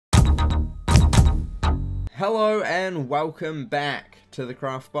Hello and welcome back to the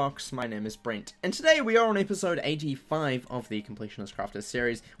CraftBox. My name is Brent, and today we are on episode 85 of the Completionist Crafter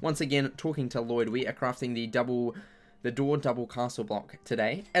series. Once again, talking to Lloyd, we are crafting the door double castle block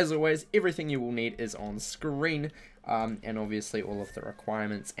today. As always, everything you will need is on screen, and obviously all of the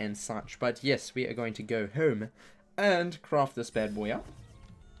requirements and such. But yes, we are going to go home and craft this bad boy up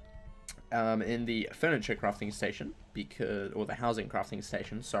in the furniture crafting station, or the housing crafting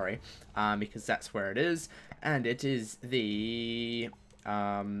station, sorry, because that's where it is, and it is the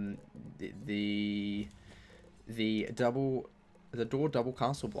door double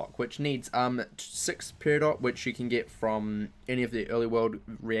castle block, which needs 6 peridot, which you can get from any of the early world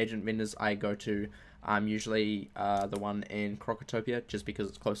reagent vendors I go to, usually the one in Crocotopia, just because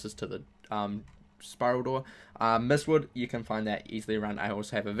it's closest to the spiral door. Mistwood, you can find that easily around. I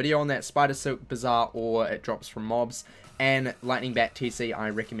also have a video on that. Spider Silk Bazaar, or it drops from mobs. And Lightning Bat TC, I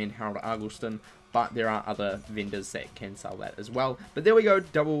recommend Harold Argleston, but there are other vendors that can sell that as well. But there we go,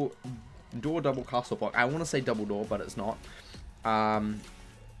 double castle block. I want to say double door, but it's not.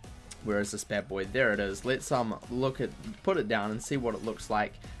 Where is this bad boy? There it is. Let's put it down and see what it looks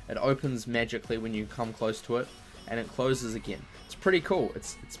like. It opens magically when you come close to it, and it closes again. It's pretty cool.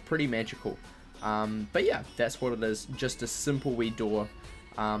 It's pretty magical. But yeah, that's what it is. Just a simple wee door.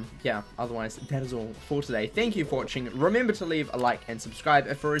 Yeah, otherwise, that is all for today. Thank you for watching. Remember to leave a like and subscribe.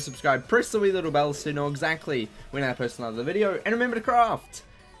 If you're already subscribed, press the wee little bell so you know exactly when I post another video. And remember to craft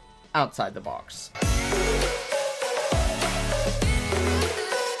outside the box.